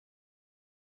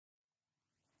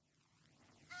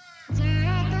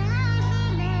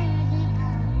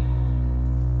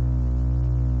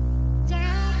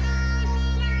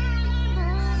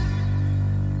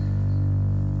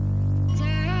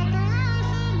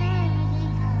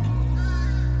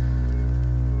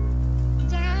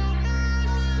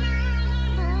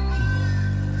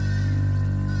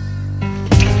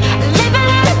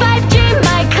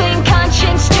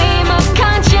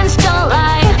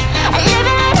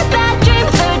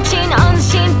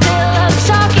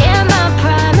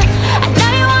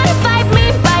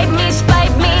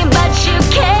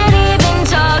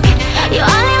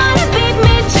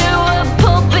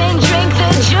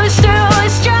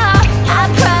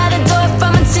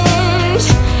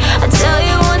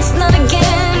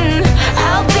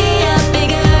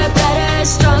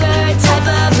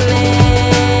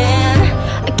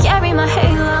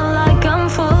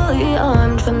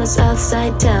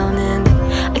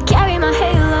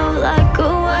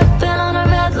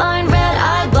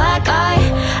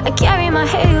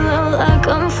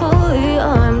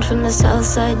the south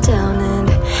side down, and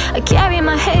I carry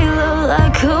my halo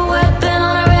like a weapon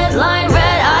on a red line,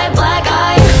 red eye, black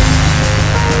eye.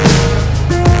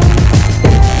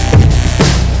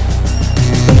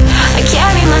 I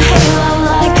carry my halo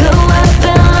like a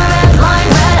weapon on a red line,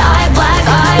 red eye, black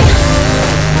eye.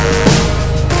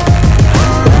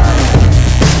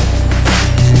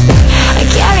 I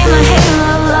carry my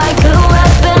halo like a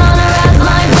weapon on a red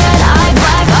line, red eye,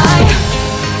 black eye.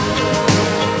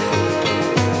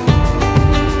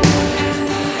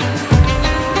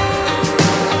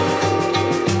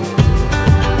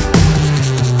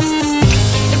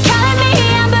 Calling me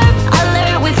Amber,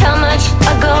 alert with how much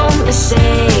I go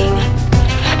missing.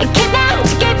 I kidnapped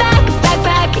to get back,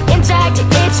 backpack intact.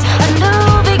 It's a new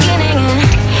beginning.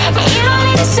 You don't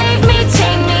need to save me,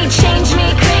 tame me, change me.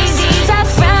 Crazy's a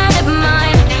friend of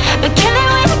mine, but killing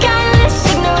with kindness,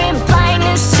 ignorant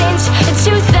blindness. Since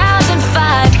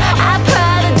 2005, I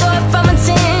pried a door from a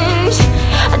tinge.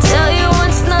 I tell you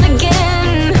once, not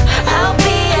again. I'll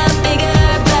be a bigger,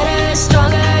 better,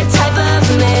 stronger type of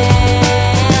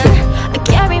man. I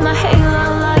carry my halo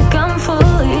like I'm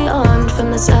fully armed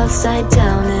from the south side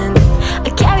down, and I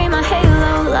carry my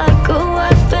halo like a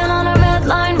weapon on a red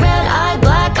line, red eye,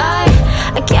 black eye.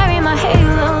 I carry my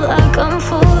halo like I'm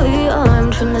fully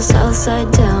armed from the south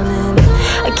side down.